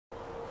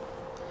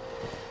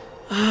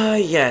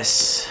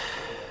Yes.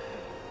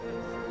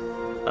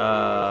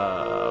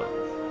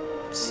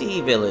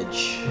 Sea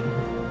Village.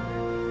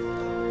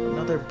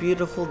 Another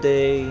beautiful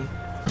day.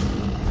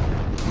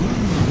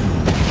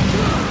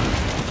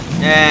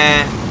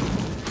 Nah.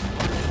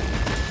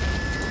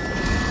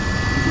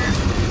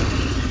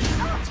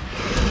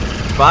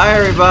 Bye,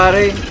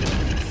 everybody.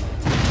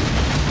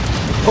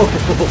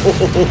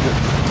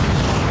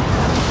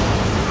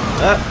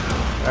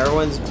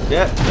 Everyone's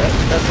that's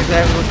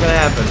exactly what's gonna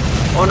happen.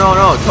 Oh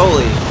no,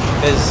 totally.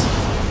 Because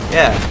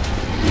yeah,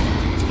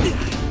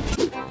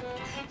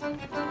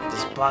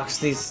 this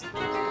box needs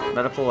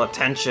medical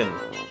attention.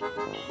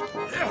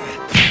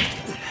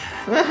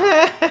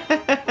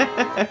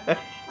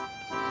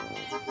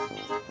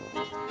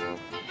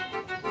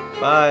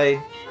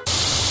 Bye.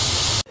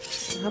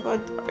 How about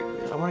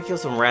I want to kill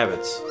some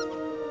rabbits?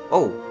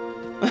 Oh.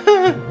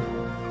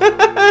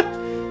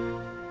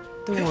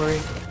 Don't worry.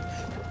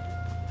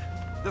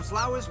 The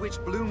flowers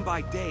which bloom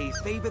by day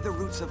favor the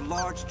roots of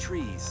large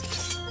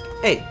trees.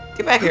 Hey,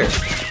 get back here.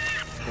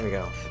 There we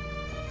go.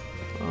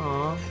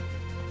 Aww.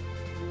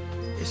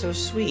 You're so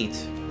sweet.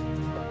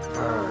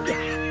 Bird.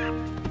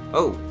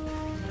 Oh.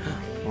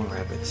 More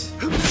rabbits.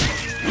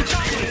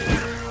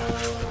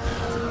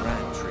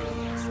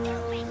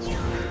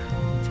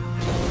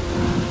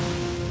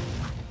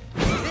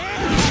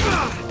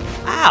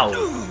 Ow!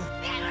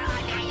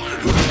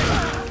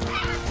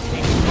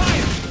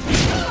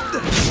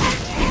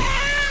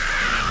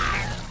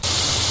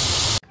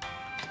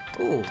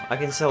 Ooh, I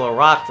can sell a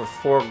rock for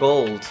 4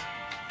 gold.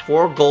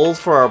 4 gold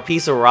for a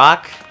piece of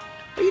rock?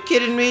 Are you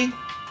kidding me?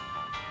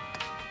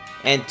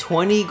 And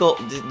 20 gold.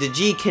 The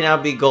G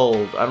cannot be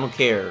gold. I don't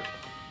care.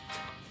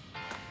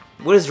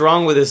 What is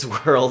wrong with this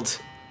world?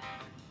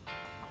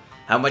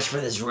 How much for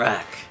this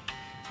rock?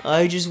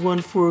 I just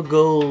want 4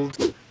 gold.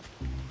 That's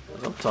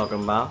what I'm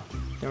talking about.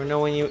 Never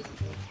know when you...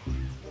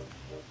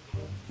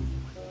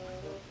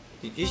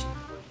 Are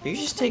you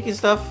just taking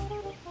stuff?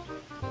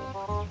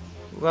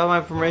 Without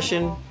my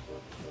permission?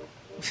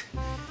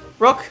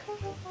 Rook?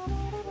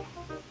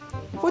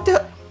 What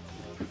the...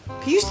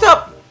 Can you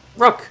stop?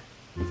 Rook!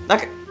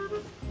 Like...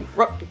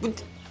 Rook...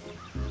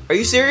 Are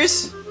you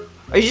serious?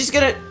 Are you just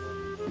gonna...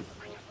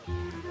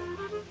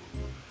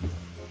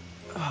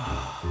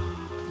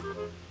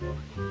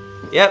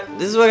 Yep,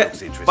 this is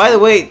what... By the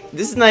way,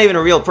 this is not even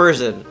a real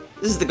person.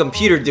 This is the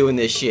computer doing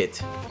this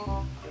shit.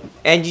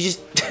 And you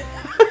just...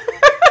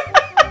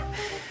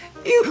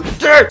 You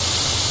dirt!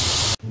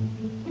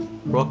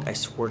 Rook, I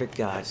swear to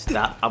God,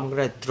 stop. I'm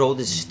gonna throw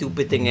this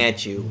stupid thing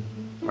at you.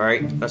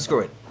 Alright? Now screw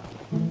it.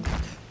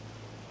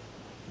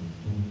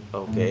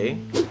 Okay.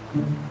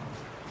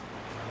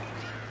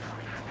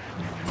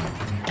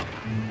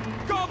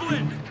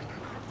 Goblin!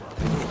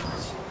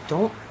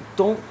 Don't...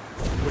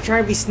 We're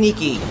trying to be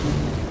sneaky.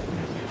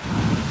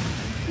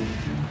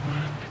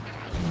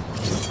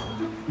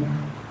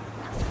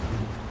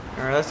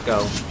 Alright, let's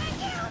go.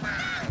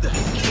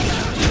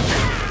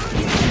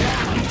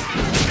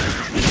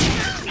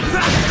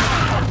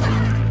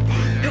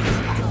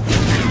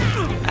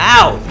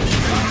 Ow!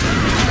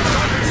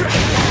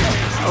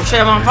 Oh shit,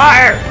 I'm on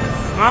fire!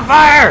 I'm on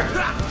fire!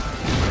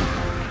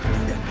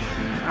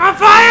 I'm on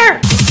fire!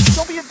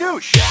 Don't be a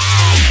douche!